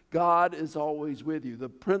mind, God is always with you. The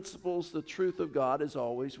principles, the truth of God is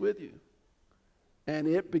always with you. And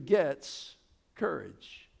it begets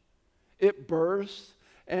courage. It births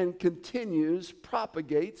and continues,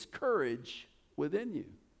 propagates courage within you.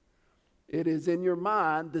 It is in your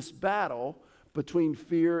mind, this battle between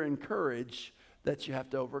fear and courage that you have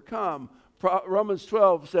to overcome. Romans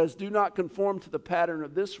 12 says, do not conform to the pattern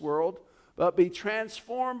of this world, but be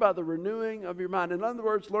transformed by the renewing of your mind. In other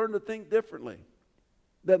words, learn to think differently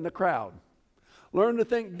than the crowd. Learn to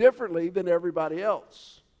think differently than everybody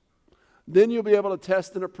else. Then you'll be able to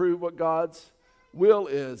test and approve what God's will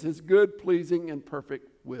is, his good, pleasing, and perfect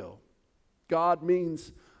will. God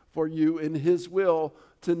means for you in his will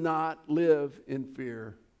to not live in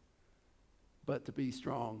fear, but to be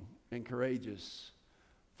strong and courageous.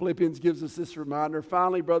 Philippians gives us this reminder.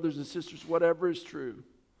 Finally, brothers and sisters, whatever is true,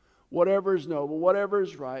 whatever is noble, whatever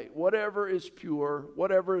is right, whatever is pure,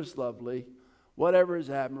 whatever is lovely, whatever is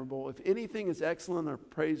admirable, if anything is excellent or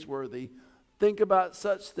praiseworthy, think about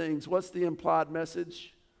such things. What's the implied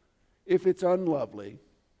message? If it's unlovely,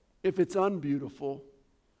 if it's unbeautiful,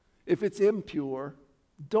 if it's impure,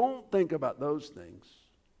 don't think about those things.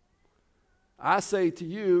 I say to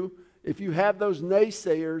you, if you have those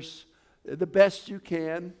naysayers, the best you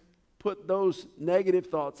can, put those negative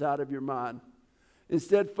thoughts out of your mind.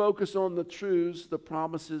 Instead, focus on the truths, the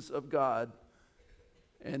promises of God,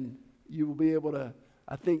 and you will be able to,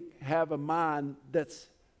 I think, have a mind that's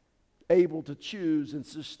able to choose and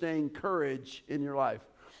sustain courage in your life.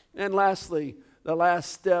 And lastly, the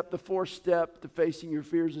last step, the fourth step to facing your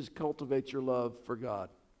fears is cultivate your love for God,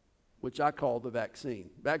 which I call the vaccine.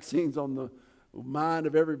 Vaccine's on the mind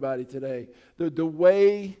of everybody today. The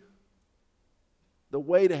way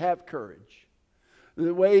to have courage,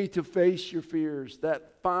 the way to face your fears,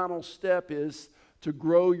 that final step is to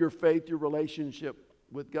grow your faith, your relationship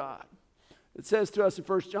with God. It says to us in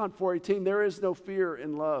 1 John 4:18, there is no fear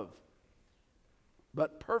in love,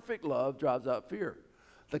 but perfect love drives out fear.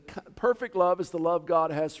 Perfect love is the love God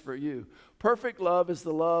has for you. Perfect love is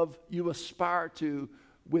the love you aspire to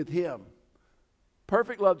with him.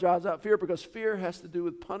 Perfect love drives out fear because fear has to do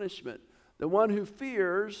with punishment. The one who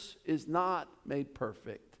fears is not made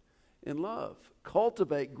perfect in love.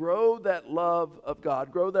 Cultivate, grow that love of God.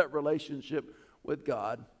 Grow that relationship with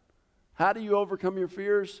God. How do you overcome your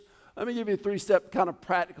fears? Let me give you a three-step kind of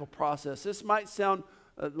practical process. This might sound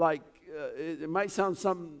it might sound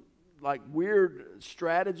some like weird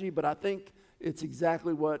strategy, but I think it's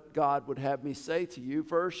exactly what God would have me say to you.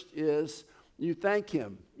 First is you thank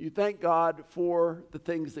him. You thank God for the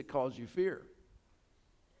things that cause you fear.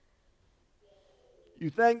 You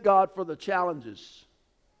thank God for the challenges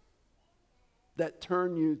that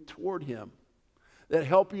turn you toward him, that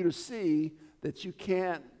help you to see that you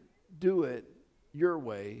can't do it your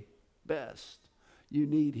way best. You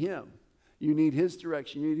need him. You need his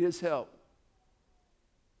direction. You need his help.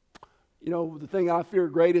 You know, the thing I fear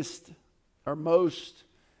greatest or most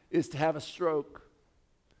is to have a stroke,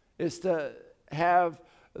 is to have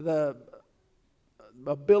the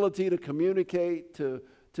ability to communicate, to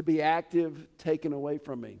be active, taken away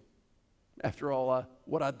from me. After all,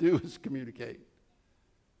 what I do is communicate.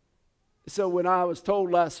 So when I was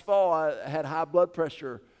told last fall I had high blood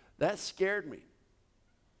pressure, that scared me.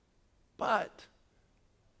 But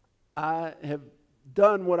I have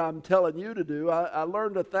done what I'm telling you to do. I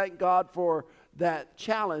learned to thank God for that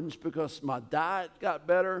challenge because my diet got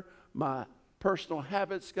better, my personal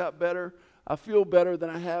habits got better. I feel better than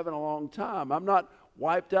I have in a long time. I'm not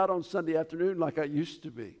wiped out on Sunday afternoon like I used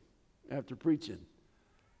to be after preaching.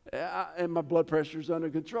 And my blood pressure is under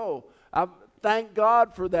control. I thank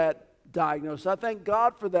God for that diagnosis. I thank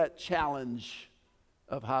God for that challenge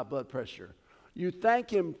of high blood pressure. You thank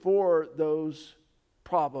him for those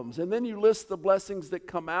problems. And then you list the blessings that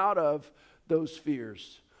come out of those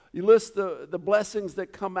fears. You list the blessings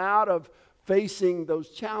that come out of facing those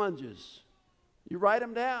challenges. You write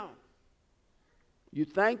them down. You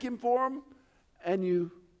thank him for them, and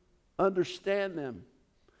you understand them,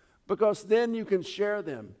 because then you can share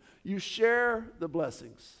them. You share the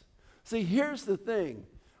blessings. See, here's the thing.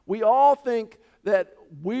 We all think that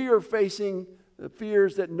we are facing the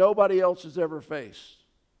fears that nobody else has ever faced.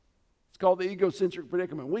 It's called the egocentric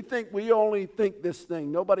predicament. We only think this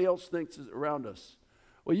thing. Nobody else thinks it around us.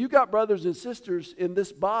 Well, you got brothers and sisters in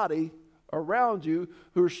this body around you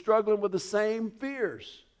who are struggling with the same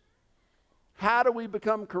fears. How do we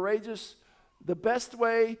become courageous? The best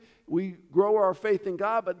way, we grow our faith in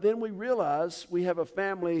God, but then we realize we have a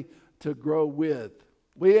family to grow with.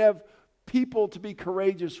 We have people to be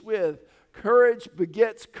courageous with. Courage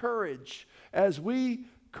begets courage. As we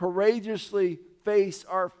courageously face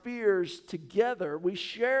our fears together, we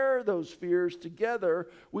share those fears together.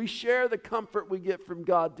 We share the comfort we get from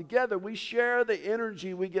God together. We share the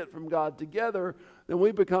energy we get from God together. Then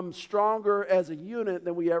we become stronger as a unit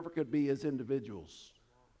than we ever could be as individuals.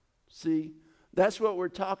 See, that's what we're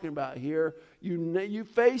talking about here. You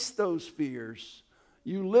face those fears.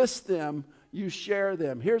 You list them. You share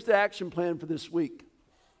them. Here's the action plan for this week.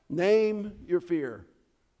 Name your fear.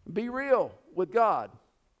 Be real with God.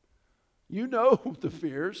 You know the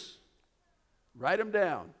fears. Write them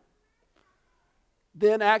down.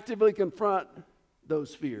 Then actively confront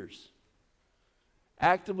those fears.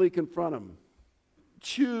 Actively confront them.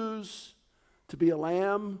 Choose to be a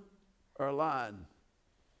lamb or a lion.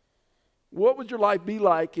 What would your life be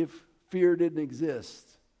like if fear didn't exist?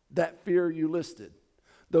 That fear you listed.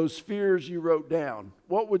 Those fears you wrote down.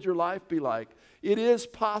 What would your life be like? It is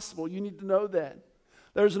possible. You need to know that.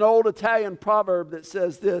 There's an old Italian proverb that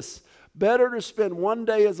says this: better to spend one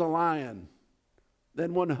day as a lion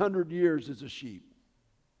than 100 years as a sheep.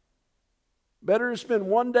 Better to spend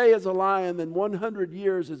one day as a lion than 100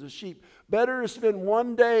 years as a sheep. Better to spend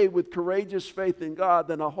one day with courageous faith in God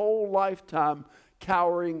than a whole lifetime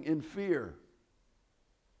cowering in fear.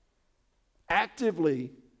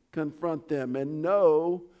 Actively confront them and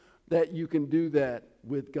know that you can do that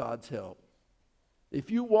with God's help.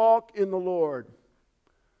 If you walk in the Lord,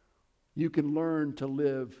 you can learn to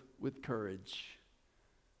live with courage.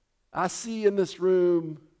 I see in this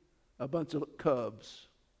room a bunch of cubs,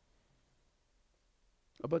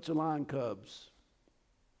 a bunch of lion cubs.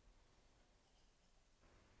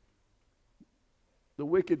 The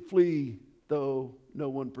wicked flee, though no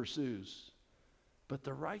one pursues, but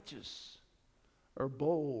the righteous are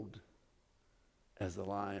bold as a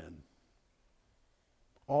lion.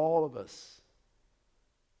 All of us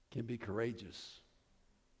can be courageous.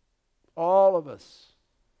 All of us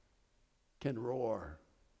can roar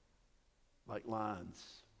like lions.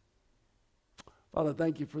 Father,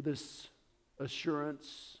 thank you for this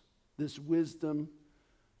assurance, this wisdom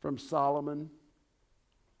from Solomon.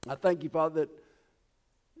 I thank you, Father, that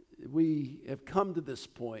we have come to this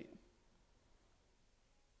point.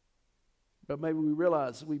 But maybe we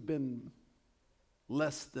realize we've been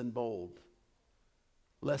less than bold,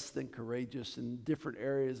 less than courageous in different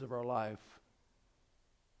areas of our life.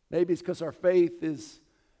 Maybe it's because our faith is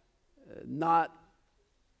not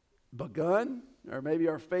begun, or maybe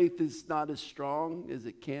our faith is not as strong as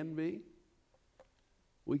it can be.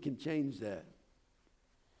 We can change that.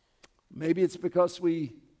 Maybe it's because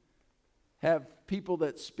we have people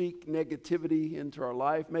that speak negativity into our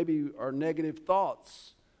life. Maybe our negative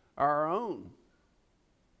thoughts are our own.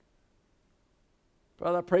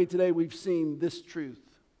 Father, I pray today we've seen this truth,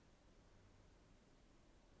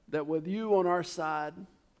 that with you on our side,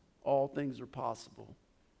 all things are possible.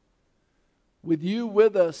 With you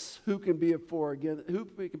with us, who can be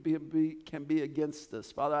can be against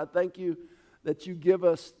us? Father, I thank you that you give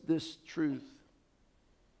us this truth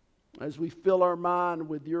as we fill our mind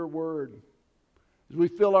with your word, as we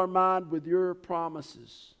fill our mind with your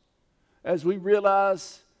promises, as we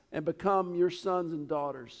realize and become your sons and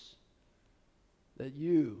daughters, that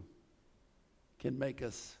you can make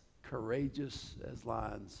us courageous as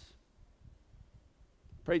lions.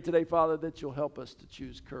 Pray today, Father, that you'll help us to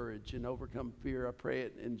choose courage and overcome fear. I pray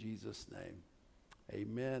it in Jesus' name.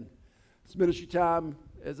 Amen. It's ministry time.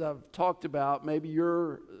 As I've talked about, maybe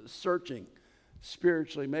you're searching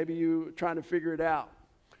spiritually. Maybe you're trying to figure it out.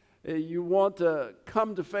 You want to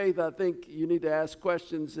come to faith. I think you need to ask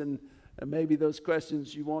questions, and maybe those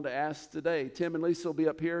questions you want to ask today. Tim and Lisa will be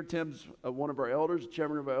up here. Tim's one of our elders,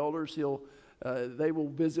 chairman of our elders. They will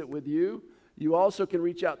visit with you. You also can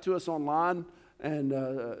reach out to us online and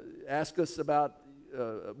ask us about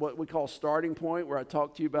what we call Starting Point, where I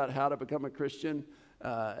talk to you about how to become a Christian,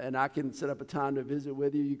 and I can set up a time to visit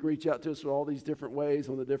with you. You can reach out to us in all these different ways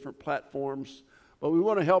on the different platforms, but we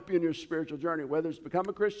want to help you in your spiritual journey, whether it's become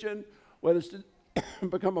a Christian, whether it's to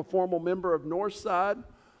become a formal member of Northside,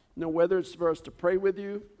 whether it's for us to pray with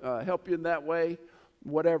you, help you in that way,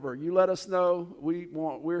 whatever. You let us know.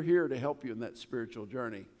 We're here to help you in that spiritual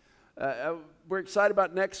journey. We're excited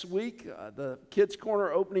about next week, the Kids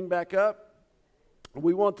Corner opening back up.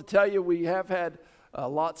 We want to tell you we have had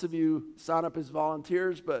lots of you sign up as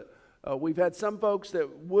volunteers, but we've had some folks that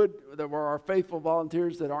were our faithful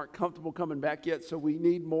volunteers that aren't comfortable coming back yet, so we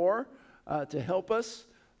need more to help us.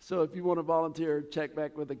 So if you want to volunteer, check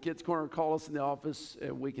back with the Kids Corner, call us in the office,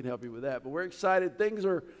 and we can help you with that. But we're excited. Things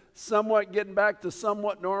are somewhat getting back to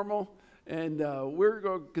somewhat normal, and we're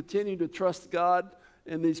going to continue to trust God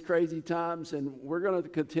in these crazy times, and we're going to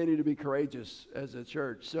continue to be courageous as a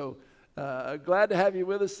church. So glad to have you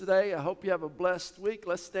with us today. I hope you have a blessed week.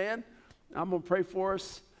 Let's stand. I'm going to pray for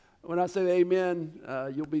us. When I say amen,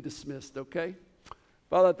 you'll be dismissed, okay?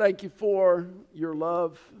 Father, I thank you for your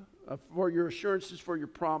love, for your assurances, for your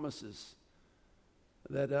promises,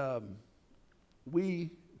 that we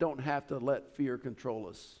don't have to let fear control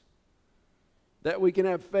us, that we can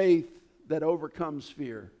have faith that overcomes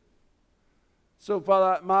fear. So,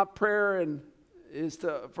 Father, my prayer is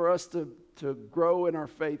for us to grow in our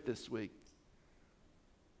faith this week,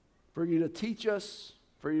 for you to teach us,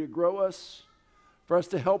 for you to grow us, for us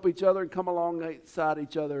to help each other and come alongside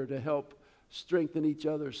each other to help strengthen each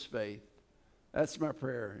other's faith. That's my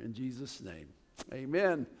prayer in Jesus' name.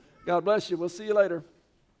 Amen. God bless you. We'll see you later.